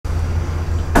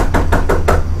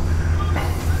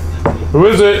Who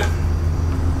is it?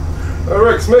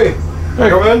 Rick, it's me. Hey,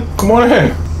 come in. Come on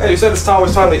in. Hey, you said it's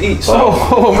always time to eat. So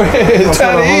Oh man, it's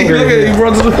time to eat. Look at it, he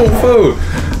brought us a little food.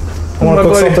 I want to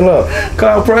cook something up.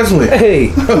 Kyle Presley. Hey.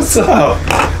 What's up?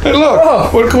 Hey, look. Oh.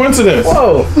 What a coincidence.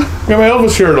 Whoa. Got my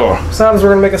Elvis shirt on. Sometimes we're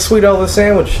going to make a sweet Elvis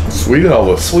sandwich. Sweet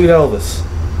Elvis. Sweet Elvis.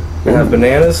 We're going to have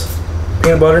bananas,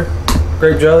 peanut butter,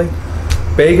 grape jelly,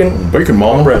 bacon. Bacon,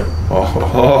 mama. Bread.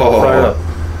 Oh. Fry it up.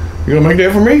 You going to make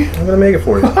that for me? I'm going to make it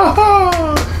for you.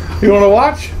 You want to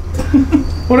watch?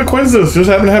 What a coincidence. Just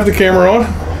happen to have the camera on.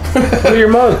 Look at your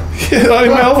mug. Yeah, I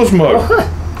need my Elvis mug.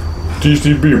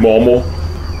 TCB, mama.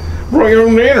 Bring your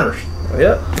own nanners.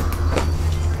 Yep.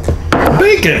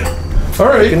 Bacon. All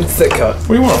right. Bacon, thick cut.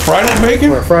 We want to fry that bacon?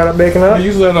 Want to fry that bacon up? I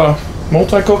use that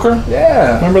multi-cooker.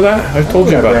 Yeah. Remember that? I told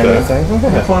you about that.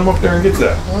 Yeah. Climb up there and get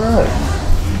that. All right.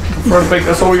 Fry the bacon.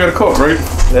 That's all we got to cook, right?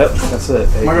 Yep. That's it.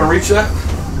 Am I gonna reach that?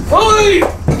 Hey!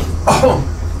 Oh.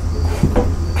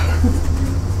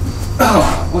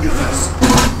 Oh, look at this.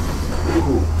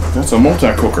 Ooh, that's a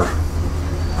multi-cooker.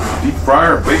 Deep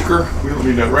fryer, baker. We don't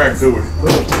need that rag, do we?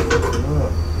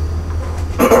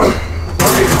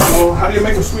 Well, how do you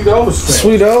make a sweet Elvis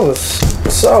sandwich? Sweet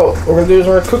Elvis. So, what we're going to do is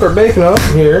we're going to cook our bacon up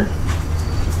here.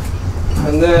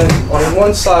 And then on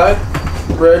one side,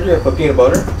 bread, you're going to put peanut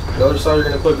butter. The other side, you're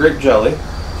going to put grape jelly.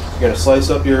 You're going to slice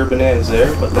up your bananas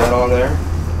there, put that on there.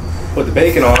 Put the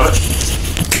bacon on it.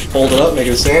 Fold it up, make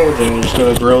it a sandwich, and you're just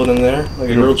going to grill it in there like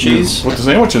a grilled cheese. Put the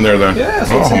sandwich in there then? Yeah.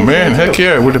 Oh man, heck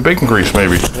yeah, with the bacon grease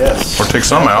maybe. Yes. Or take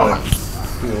some out.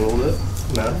 A little bit.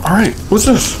 No. Alright, what's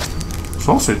this?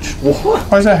 Sausage. What?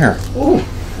 Why is that here? Ooh.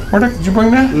 Did you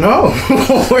bring that? No.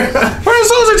 Where did the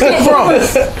sausage come from?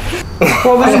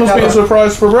 Well, this must be a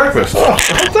surprise for breakfast. Oh,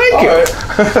 thank you.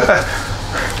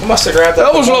 I must have grabbed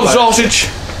that. Elvis loves sausage.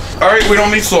 Alright, we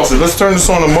don't need sausage. Let's turn this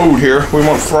on a mood here. We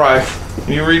want to fry.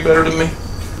 Can you read better than me?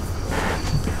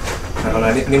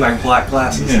 I need my black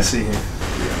glasses to see here.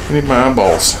 I need my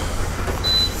eyeballs.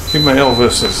 Need my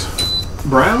Elvises.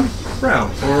 Brown? Brown.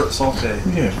 Or sauté.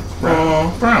 Yeah.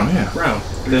 Brown. Brown, yeah. Brown.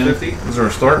 350. Is there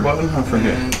a start button? I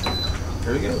forget. And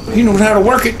there we go. He knows how to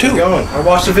work it too. Keep going. I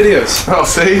watched the videos. Oh,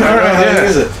 see? I Alright, know how to yeah.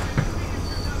 use it.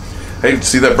 Hey,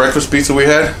 see that breakfast pizza we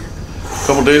had a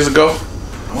couple days ago?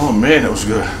 Oh man, it was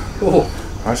good. Cool.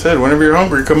 I said, whenever you're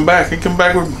hungry, come back. You come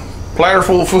back with a platter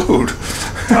full of food.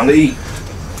 Time to eat.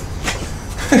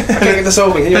 I can't get this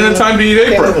open. And then time to eat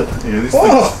apron. Yeah, these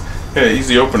Whoa. things, yeah,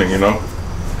 easy opening, you know.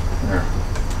 There,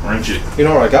 wrench it. You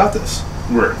know where I got this?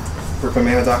 Where?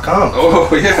 Mammana.com. Oh,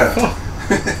 yeah.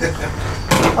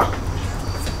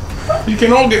 You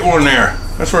can all get one there.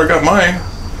 That's where I got mine.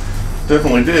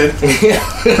 Definitely did.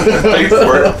 Paid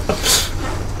for it.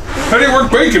 How do you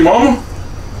work bacon, Mama?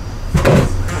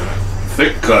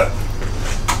 Thick cut.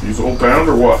 Use a whole pound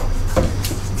or what?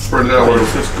 Spread it out where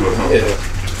it's this good, huh? Yeah.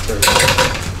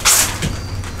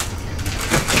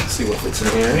 Let's see what fits in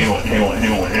here. Handle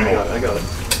it. I got it.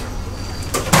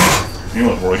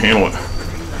 Handle it, boy, handle it.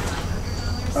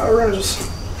 We're gonna just.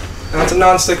 That's a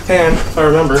non-stick pan, if I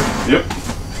remember. Yep.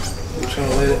 We're just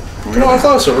gonna lay it. Come on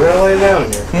closer. We're gonna lay it down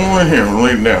in here. Right here, we'll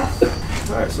lay it down.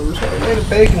 All right, so we're just gonna lay the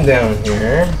bacon down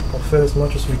here. We'll fit as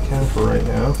much as we can for right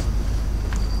now.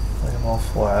 Lay them all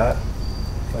flat.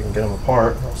 If I can get them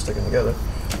apart, I'll stick them together.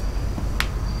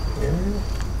 Here.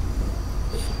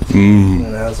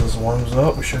 And as this warms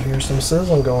up, we should hear some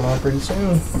sizzling going on pretty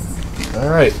soon. All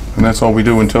right. And that's all we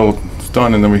do until it's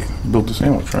done, and then we build the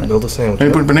sandwich, right? Build the sandwich. And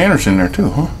you put bananas in there too,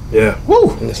 huh? Yeah.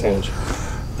 Woo! In the sandwich.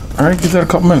 All right, give that a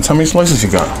couple minutes. How many slices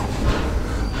you got?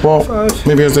 Well, 5.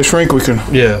 maybe as they shrink, we can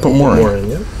put more in.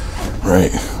 Yeah.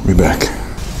 Right, be back.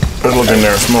 Let's look in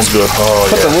there. It smells good. Oh,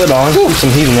 Put the lid on. Keep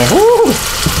some heat in there. Woo!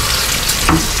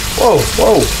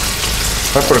 Whoa.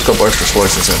 I put a couple extra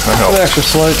slices in. That helps. An extra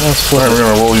slice. That's All right, we're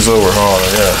gonna roll these over. Oh,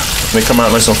 yeah. They come out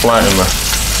nice and flat in the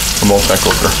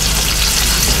multi-cooker.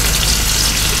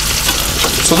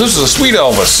 So this is a Sweet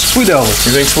Elvis. Sweet Elvis.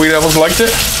 You think Sweet Elvis liked it?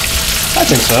 I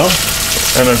think so.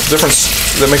 And the difference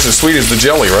that makes it sweet is the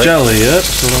jelly, right? Jelly, yep.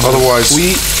 So Otherwise,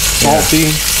 sweet,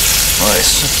 salty.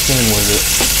 Nice. Skin with it.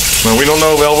 Now, we don't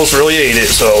know if Elvis really ate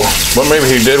it, so, but maybe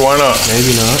he did. Why not?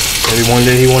 Maybe not. Maybe one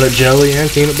day he wanted jelly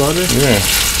and peanut butter. Yeah.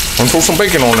 And throw some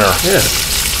bacon on there. Yeah.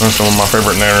 That's some of my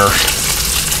favorite nanners.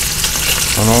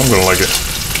 I know I'm gonna like it.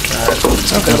 Alright,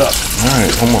 soak it up.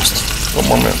 Alright, almost. A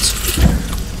couple more minutes.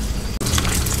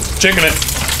 Chicken it.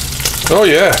 Oh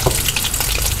yeah.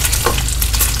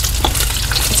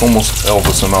 It's almost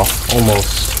Elvis enough.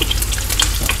 Almost.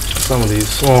 Some of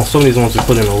these ones we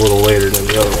put in a little later than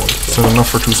the other ones. Is that enough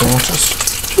for 2 sandwiches?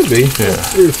 Should be. Yeah.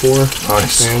 3 or 4.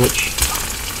 Nice. Sandwich.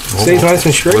 Stays nice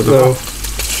and straight though.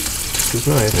 It's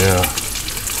nice. Yeah.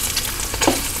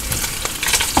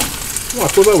 Come on,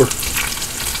 flip over.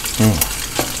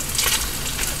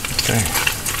 Okay.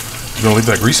 You gonna leave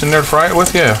that grease in there to fry it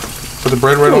with? Yeah. Put the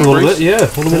bread right on the grease? Yeah, a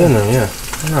little bit in there, yeah.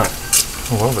 Why not?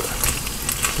 I love it.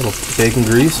 A little bacon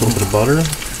grease, a little bit of butter.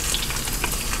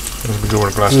 Let's do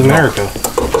with a glass This is of milk. America.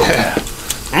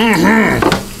 Yeah.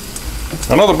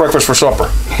 Another breakfast for supper.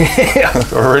 Yeah.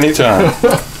 Or anytime.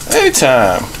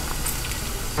 Anytime.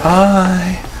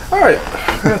 Hi. Alright,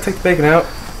 I'm gonna take the bacon out,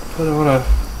 put it on a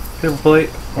paper plate,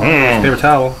 paper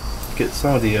towel, get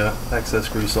some of the excess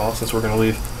grease off since we're gonna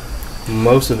leave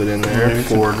most of it in there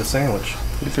for the sandwich.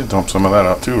 You could dump some of that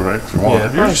out too, right? If you want.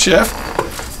 Yeah. You're a chef.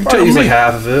 You Probably tell use me. like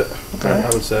half of it, Okay. I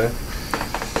would say.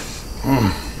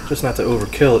 Just not to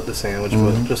overkill it, the sandwich,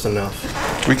 but just enough.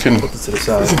 We can Put it to the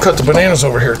side. cut the bananas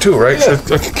over here too, right? Yeah.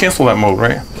 So I can cancel that mode,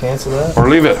 right? Cancel that? Or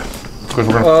leave it. Because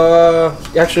we're gonna.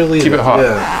 Actually leave Keep it hot.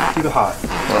 Yeah, keep it hot.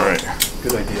 All right.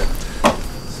 Good idea.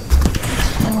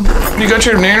 You got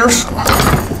your naners?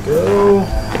 Go.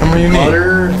 How many you need?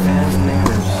 Butter and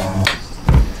bananas.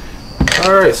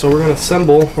 Alright, so we're gonna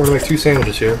assemble. We're gonna make 2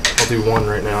 sandwiches here. I'll do one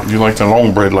right now. You like the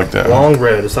long bread like that? Long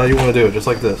bread, that's how you want to do it, just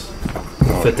like this.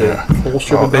 Fit the whole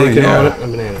strip of bacon on it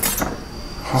and bananas.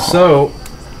 So,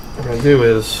 what we're going to do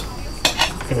is,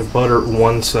 I'm going to butter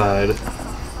one side.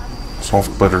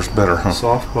 Soft butter's better, huh?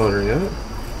 Soft butter, yeah. Let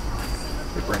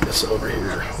me bring this over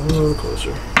here a little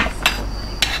closer.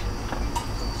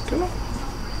 Come on.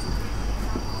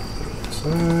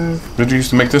 Side. Did you used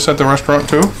to make this at the restaurant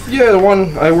too? Yeah, the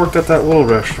one, I worked at that little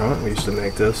restaurant. We used to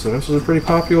make this, and this was a pretty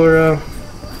popular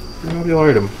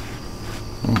item.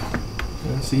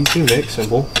 It's easy to make,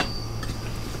 simple.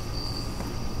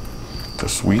 The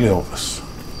sweet Elvis.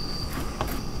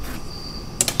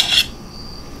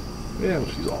 Yeah, we'll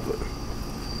just use all of it.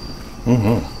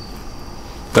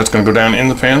 That's gonna go down in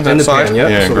the pan. That In the side? pan, yep.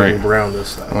 Yeah, so we great. can brown this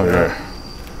side. Okay.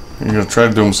 You're gonna try to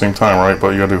do them the same time, right?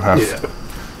 But you gotta do half. Yeah.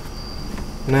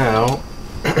 Now,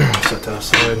 set that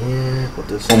aside here. Put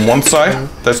this On one side?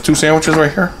 That's 2 sandwiches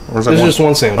right here? Or is that This is one? just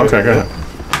one sandwich. Okay, go ahead.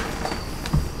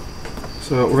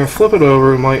 So we're gonna flip it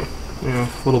over. It might, a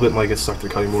little bit might get stuck to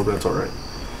the cutting board, but that's all right.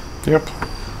 Yep.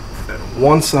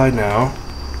 One side now.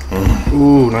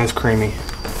 Ooh, nice creamy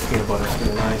peanut butter.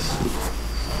 Really nice.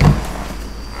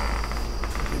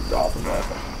 Off of that.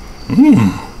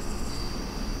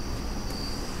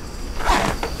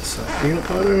 Some peanut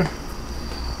butter.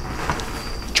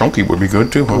 Chunky would be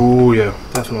good too, huh? Ooh, yeah,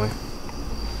 definitely.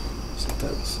 Set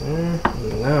that in there.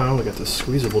 And now we got this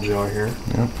squeezable jar here.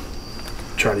 Yep.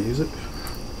 Try to use it.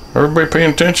 Everybody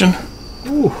paying attention?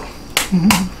 Ooh.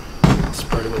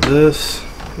 Spread it with this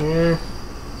here.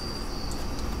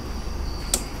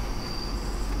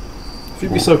 If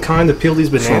you'd be so kind to peel these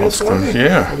bananas for me,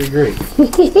 Yeah. that'd be great.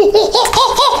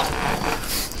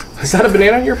 Is that a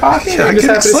banana in your pocket? Yeah, Or I you just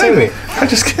get happy to see me? excited. I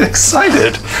just get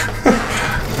excited.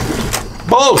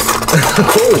 Both.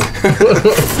 Cool.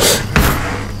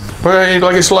 Well, you'd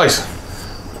like a slice?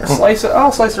 Slice it.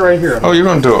 I'll slice it right here. Oh, you're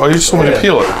gonna do it. Oh, you just want me to Yeah.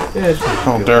 peel it? Yeah, just Oh,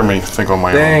 peel it. dare me to think on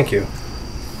my own. Thank you.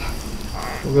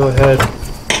 We'll go ahead.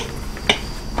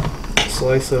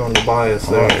 Slice it on the bias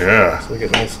Oh, there. yeah. So we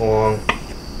get nice long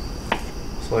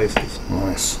slices.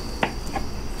 Nice.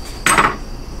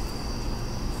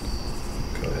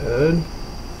 Go ahead.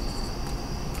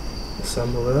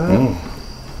 Assemble that.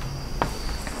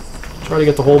 Try to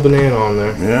get the whole banana on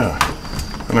there. Yeah.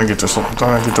 And I get to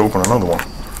open another one.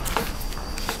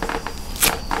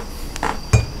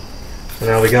 And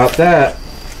now we got that.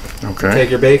 Okay. Take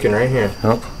your bacon right here.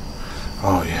 Yep.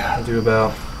 Oh, yeah. I'll do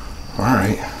about All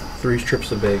right. 3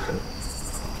 strips of bacon.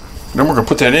 Then we're gonna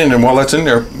put that in, and while that's in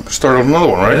there, start with another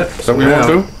one, right? Yep. Is that what you want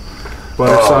to do?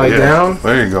 Butter side yeah. down.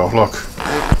 There you go. Look.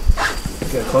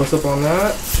 Get a close up on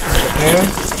that. The pan.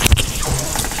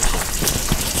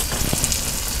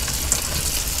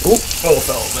 Oh, little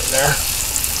fell a bit there.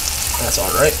 That's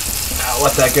all right. Now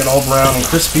let that get all brown and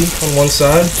crispy on one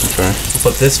side. Okay. We'll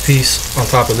put this piece on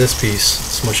top of this piece.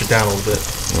 Smush it down a little bit.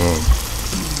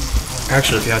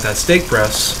 Actually, if you have that steak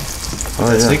press, Oh,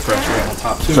 that yeah. steak press right on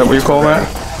top too. Is that what you call that?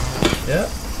 Yeah.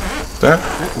 That?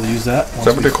 We'll use that. Is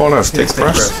that what they call that? A steak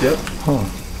press? Yep.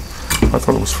 I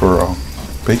thought it was for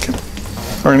bacon.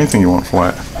 Or anything you want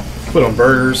flat. Put on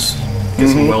burgers. Get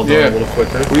them well done yeah. a little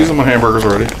quicker. We use them on hamburgers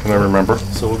already, and I remember.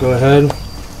 So we'll go ahead.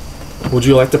 Would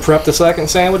you like to prep the second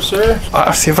sandwich, sir?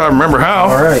 I'll see if I remember how.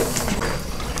 All right.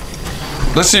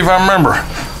 Let's see if I remember.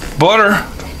 Butter.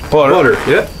 Butter.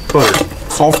 Yep. Butter.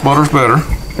 Soft butter's better.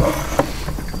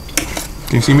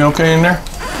 Can you see me okay in there?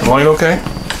 The light okay?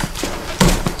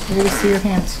 Let me see your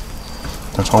hands.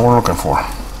 That's all we're looking for.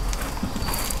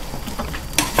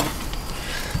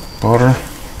 Butter.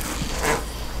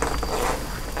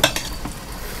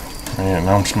 Man,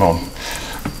 now I'm smelling.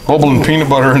 bubbling peanut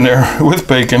butter in there with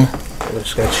bacon. We're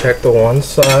just gonna check the one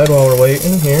side while we're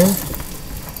waiting here.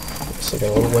 It's like a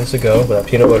little ways to go, but that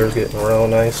peanut butter is getting real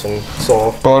nice and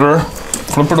soft. Butter.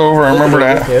 Flip it over. I remember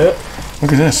that. Yeah.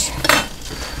 Look at this.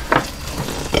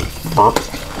 Burp.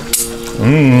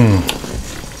 Mmm.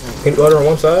 Peanut butter on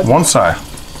one side. One side.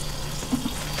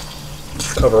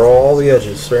 Cover all the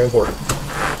edges. Very important.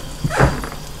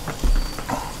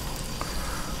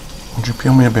 Would you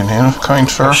peel me a banana, kind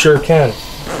sir? I sure can.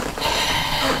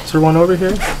 Is there one over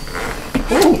here?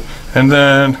 Ooh. And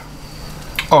then,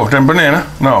 oh, then banana.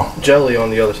 No. Jelly on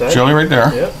the other side. Jelly right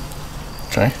there. Yep.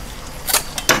 Okay.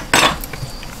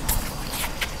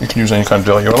 You can use any kind of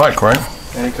jelly you like, right?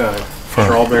 Any kind.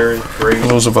 Strawberry, grape. For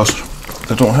those of us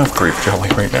that don't have grape jelly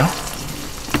right now.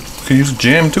 You can use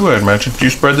jam too, I'd imagine. Do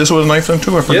you spread this with a knife then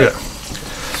too? I forget.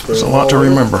 Yep. It's a lot to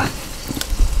remember.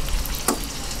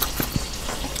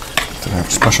 Did I have a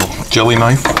special jelly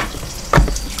knife?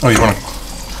 Oh, you want to?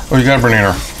 Oh, you got a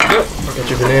banana. Yep. I'll get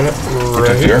your banana Put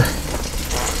right that here.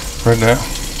 Right there.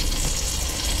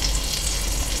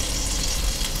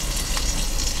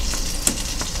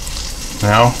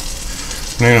 Now,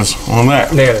 bananas on that.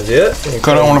 Bananas, yeah.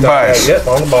 Cut it on the bias. Yep,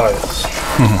 on the bias.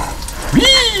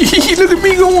 Look at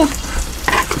me going.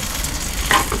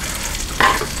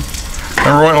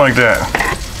 Never went like that.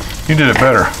 You did it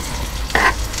better.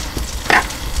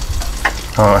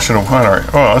 Oh, I should have. Alright.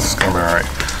 Oh, this is going to be alright.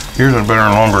 Yours are better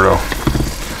and longer though.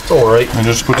 It's alright. And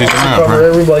just put these around, Cover right?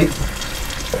 every bite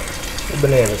with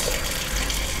bananas.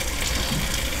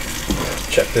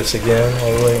 Check this again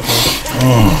all the way.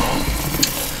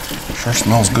 Sure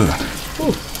smells good.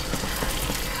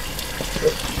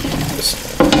 Just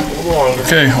a little longer.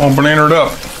 Okay, all bananaed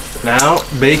up. Now,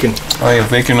 bacon. I have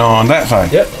bacon on that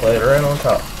side. Yep, lay it right on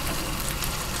top.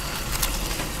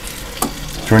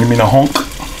 Do you mean a honk?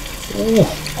 Ooh,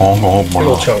 Honk, oh, big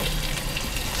old chunk.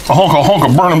 a honk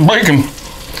of burning bacon.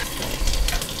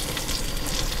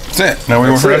 That's it. Now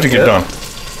we wait for that to get done.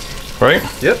 Right?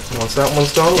 Yep, once that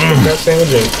one's done, we'll put that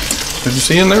sandwich in. Did you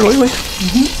see in there lately?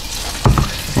 Mm-hmm.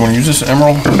 You want to use this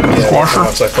emerald squasher?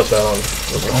 Once I put that on,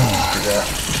 we'll do that.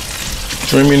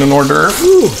 Join me in an hors d'oeuvre.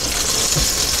 Ooh.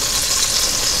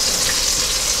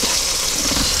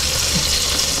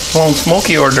 Long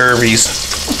smoky hors d'oeuvres.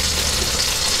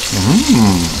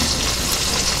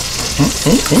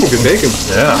 Good bacon.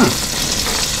 Yeah.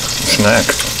 Snack.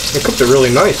 They cooked it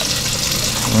really nice.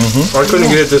 I couldn't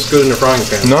get it this good in the frying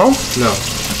pan. No? No.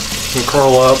 And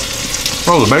curl up.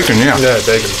 Oh, the bacon, yeah. Yeah,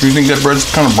 bacon. Do you think that bread's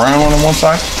kind of brown on one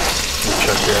side?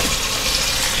 Check here.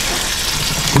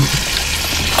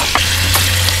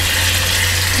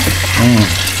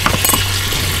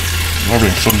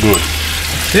 Everything's so good.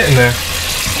 Getting there.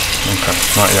 Okay,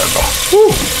 not yet though.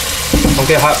 Woo. Don't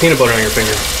get hot peanut butter on your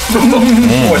finger.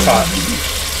 Boy, it's hot.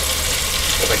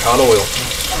 It's like hot oil.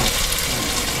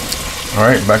 All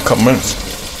right, back a couple minutes.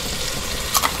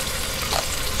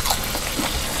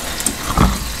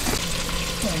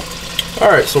 All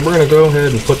right, so we're gonna go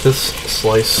ahead and put this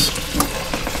slice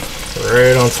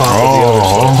right on top of the other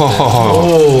slice.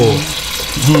 Oh,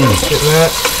 getting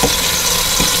that?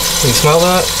 Can you smell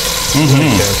that?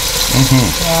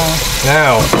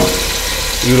 Now,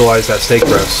 utilize that steak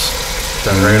breast.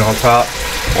 Put that right on top.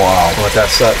 Wow. Let that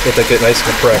set. Let that get nice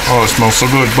and compressed. Oh, it smells so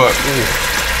good, but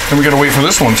then we gotta wait for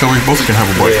this one until we both can have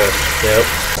a bite. Yeah. Yep.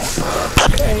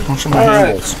 Okay. Want some All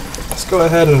right. handles? Let's go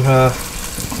ahead and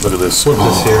Look at this. flip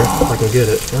this here. If I can get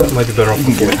it. That might be better off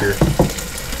the fork here.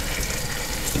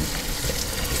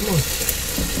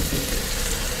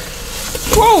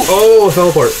 Whoa! Oh, it fell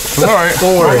apart. All right.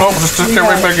 Don't worry. No, just stick that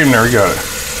right back in there. You got it.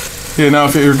 Yeah. Now,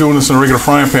 if you're doing this in a regular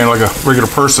frying pan, like a regular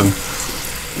person,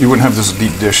 you wouldn't have this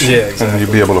deep dish. Yeah, exactly. And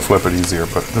you'd be able to flip it easier.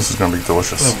 But this is gonna be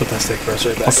delicious. I'll put that steak breast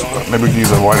right back on. Maybe we can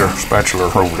use a wider spatula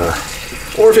over there.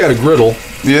 Or if you had a griddle,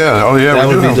 Yeah. Oh, yeah. that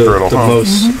We would do be have the, a griddle. the Huh?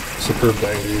 most superb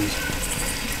thing to use.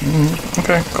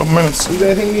 Okay. A couple minutes. Leave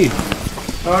anything you need.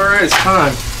 All right, it's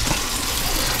time.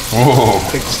 Whoa.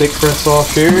 Take the steak breast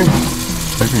off here. You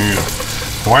can use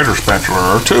a wider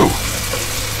spatula or two.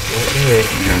 Okay.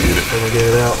 You're gonna get it. Let me get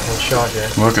it out one shot here.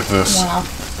 Look at this. Wow.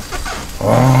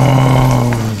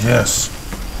 Oh, yes.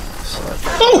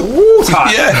 Ooh, it's hot.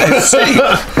 Yes.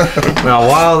 Now,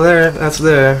 while that's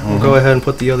there, we'll go ahead and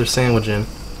put the other sandwich in.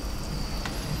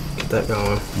 Get that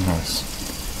going. Nice.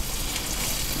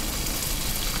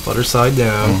 Butter side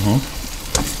down. Let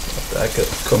that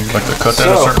cook. You like to cut that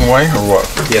a certain way, or what?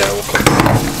 Yeah, we'll cook it.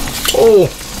 Oh,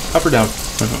 up or down?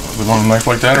 With on a knife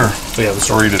like that, or Yeah,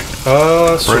 serrated?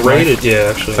 serrated. Yeah,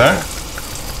 actually. That?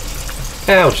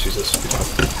 Yeah, I'll just use this.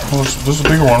 Well, this is a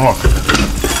bigger one. Look.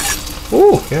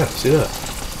 Ooh, yeah, see that?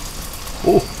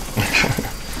 Ooh.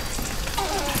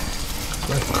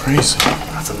 crazy.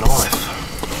 That's a knife.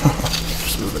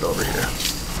 Just move it over here.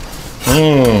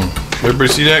 Everybody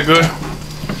see that good?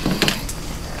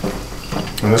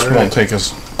 And this won't take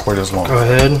us quite as long. Go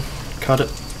ahead, cut it.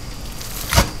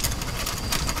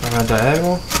 On a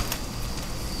diagonal.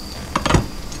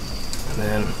 And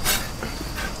then,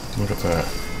 Look at that.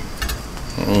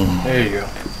 there you go.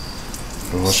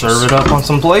 Delicious. Serve it up on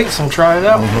some plates and try it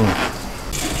out.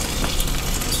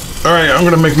 All right, I'm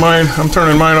gonna make mine. I'm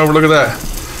turning mine over. Look at that.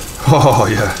 Oh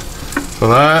yeah. So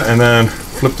that, and then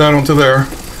flip that onto there.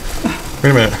 Wait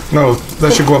a minute. No,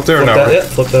 that should go up there now. Right?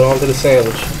 Flip that onto the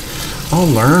sandwich. I'll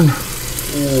learn.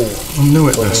 Ooh, I'm new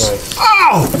at this. nice.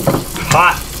 Oh!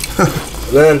 Hot.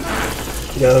 Then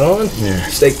you got it on. Yeah.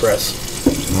 Steak press.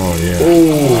 Oh yeah.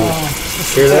 Ooh.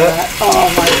 Hear that? Oh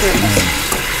my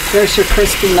goodness. There's your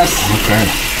crispiness. Okay.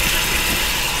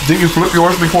 Did you flip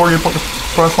yours before you put the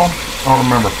press on? I don't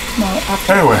remember. No,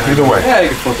 after. Anyway, either way. Yeah, you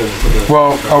can flip it.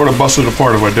 Well, I would have busted it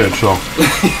apart if I did, so.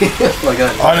 Like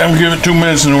that. I'm gonna give it 2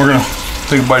 minutes and then we're gonna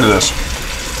take a bite of this.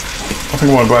 I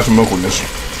think I want to buy some milk with this.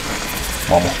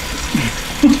 Mama.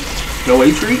 No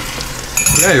A treat?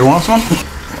 Yeah, you want some?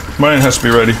 Mine has to be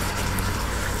ready.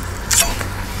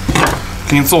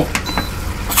 Cancel.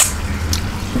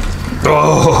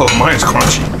 Oh, mine's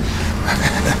crunchy.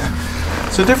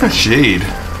 It's a different shade.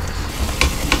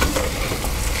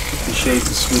 The shades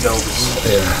of Sweet Elvis.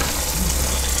 Yeah.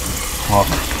 Oh.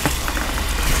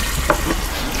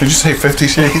 Did you say 50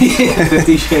 shades? Yeah,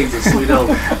 50 shades of Sweet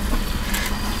Elvis.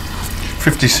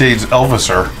 50 shades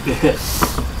Elviser. Yeah.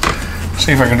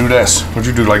 See if I can do this. Would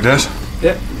you do like this?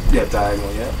 Yep. Yeah,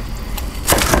 diagonal, yeah.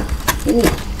 Ooh.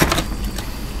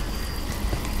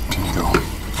 Can you go?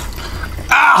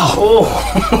 Ow!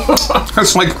 Oh.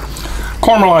 That's like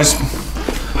caramelized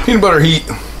peanut butter heat.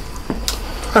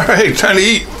 All right, time to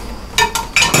eat.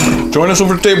 Join us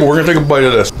over the table. We're gonna take a bite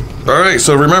of this. All right,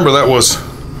 so remember that was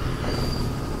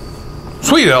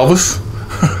Sweet Elvis.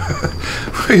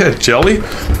 We had jelly,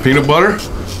 peanut butter,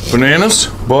 bananas,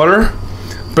 butter,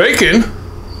 bacon.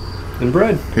 And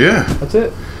bread. Yeah, That's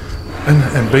it.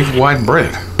 and big wide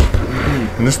bread.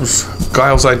 And this was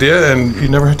Kyle's idea, and you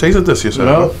never had tasted this, you said?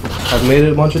 No, I've made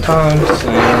it a bunch of times, and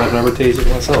I've never tasted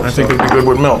it myself. I think it'd be good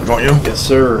with milk, don't you? Yes,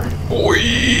 sir.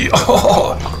 Oy.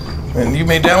 Oh. And you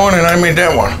made that one, and I made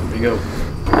that one. There you go.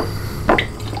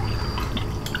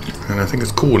 And I think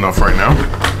it's cool enough right now.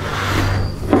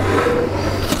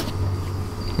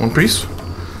 One piece.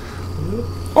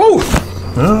 Oh!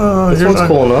 This here's one's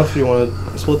cool enough. You want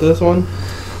to split this one?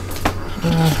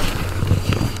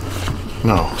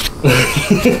 No.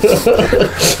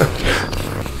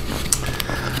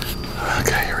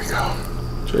 Okay, here we go.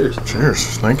 Cheers.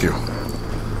 Cheers. Thank you.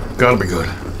 Gotta be good.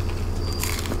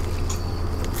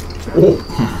 Oh.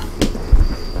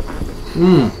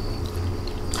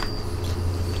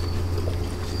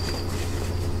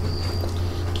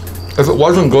 If it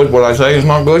wasn't good, would I say it's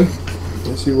not good?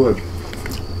 Yes, you would.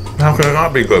 How can it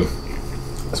not be good?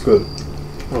 That's good.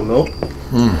 Oh, milk.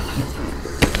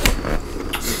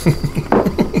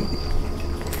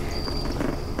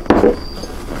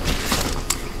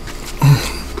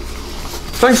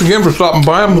 Thanks again for stopping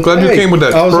by. I'm glad you Hey, came with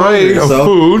that I was tray hungry, of so-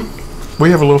 food. We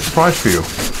have a little surprise for you.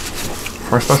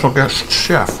 Our special guest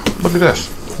chef. Look at this.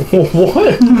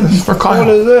 What? This is for Kyle.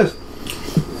 What is this?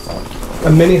 A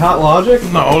mini Hot Logic?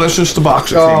 No, that's just the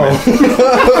box it came in.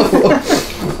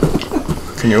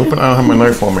 Can you open it? I don't have my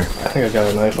knife on me. I think I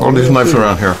got a knife. All these knives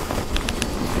around here.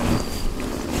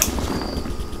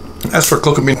 As for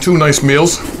cooking me 2 nice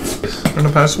meals in the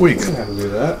past week. I don't have to do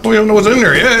that. We don't know what's in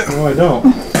there yet. No, I don't.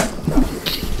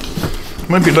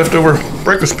 Might be leftover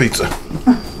breakfast pizza.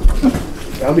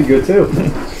 That'll be good too.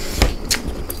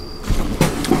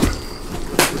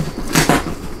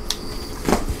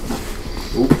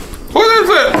 What is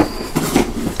it?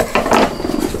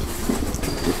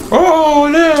 Oh,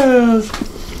 it is.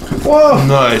 Whoa!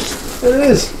 Nice. It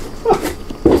is.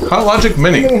 Hot Logic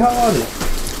Mini. Mini Hot Logic.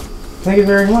 Thank you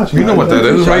very much. You know what that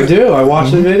is, I right? do. I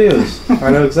watch the videos. I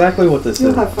know exactly what this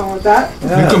You'll is. have fun with that.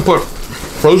 Yeah. You can put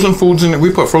frozen foods in it.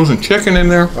 We put frozen chicken in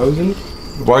there Frozen.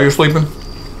 while you're sleeping.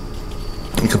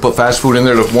 You can put fast food in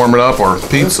there to warm it up, or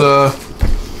pizza,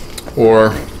 or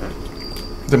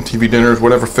them TV dinners,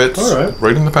 whatever fits. All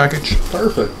right. In the package.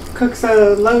 Perfect. Cooks at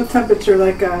a low temperature,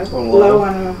 like a Oh, wow. low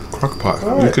on a. Crock pot.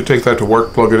 All You right. could take that to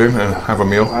work, plug it in, and have a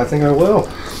meal. I think I will.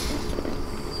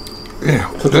 Yeah.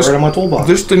 Put it right in my toolbox.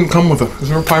 This didn't come with a. Is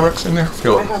there a Pyrex in there?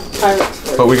 Feel I it. have Pyrex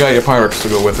for But we got your Pyrex to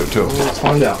go with it too. Let's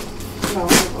find out. No,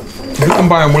 I have one for you. You can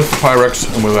buy them with the Pyrex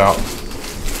and without.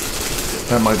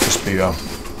 That might just be.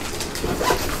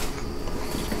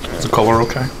 Is the color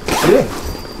okay? Yeah.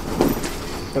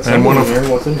 That's And one of- in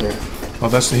here. What's in here? Oh,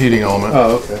 that's the heating element.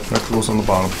 Oh, okay. That goes on the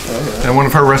bottom. Alright. And one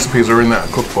of her recipes are in that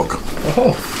cookbook.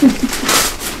 Oh.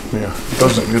 Yeah, it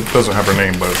doesn't have her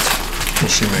name, but it's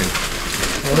what she made.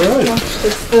 Alright.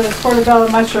 It's the portobello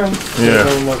mushroom. Yeah.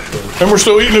 And we're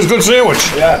still eating this good sandwich.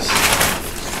 Yes.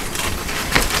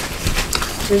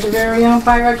 There's your very own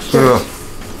fire extra. Yeah.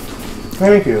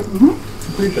 Thank you.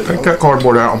 Appreciate Take that. that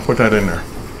cardboard out and put that in there.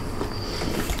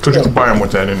 Because you can buy them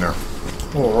with that in there.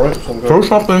 Alright, so I'm Throw going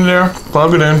something in there,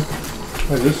 plug it in, to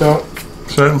take this out.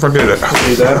 set it and forget it.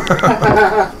 Need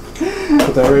that.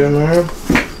 Put that right in there.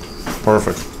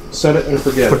 Perfect. Set it and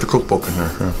forget Put it. the cookbook in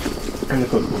there. Yeah. In the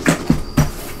cookbook.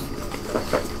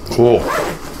 Cool.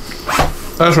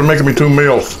 Thanks for making me 2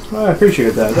 meals. I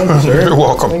appreciate that. Thank you, sir. You're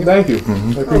welcome. Thank you. I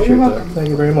appreciate you're that. welcome. Thank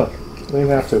you very much. You didn't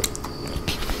have to.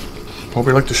 Hope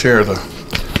you like to share the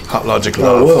Hot Logic I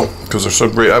love. will. Because they're so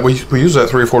great. We use that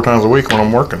 3 or 4 times a week when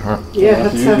I'm working, huh? Yeah, I'll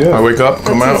have to that's use a, that. I wake up,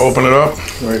 come out, open it up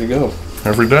Ready to go.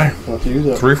 every day. I'll have to use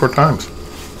that. 3 or 4 times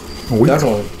a week.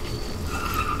 Definitely.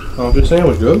 Oh, good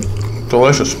sandwich. Good.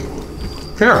 Delicious.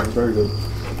 Here, Very good.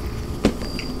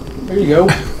 There you go.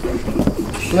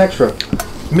 An extra.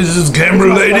 Mrs.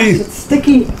 Camera Lady. it's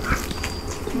sticky. A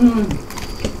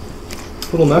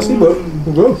little messy, but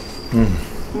good.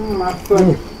 That's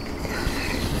good.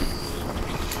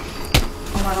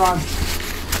 Oh my god.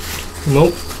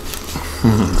 Nope.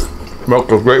 Milk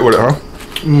goes great with it, huh?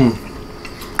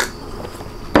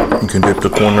 You can dip the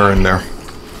corner in there.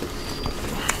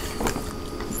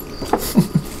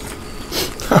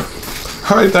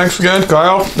 All right, thanks again,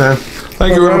 Kyle. And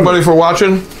thank you, everybody, for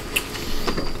watching.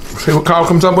 See what Kyle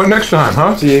comes up with next time,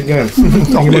 huh? See you again.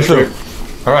 Talk to you soon.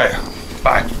 All right,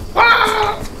 bye.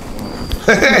 Ah!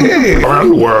 Hey, around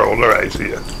the world. All right,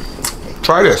 see ya.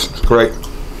 Try this. It's great.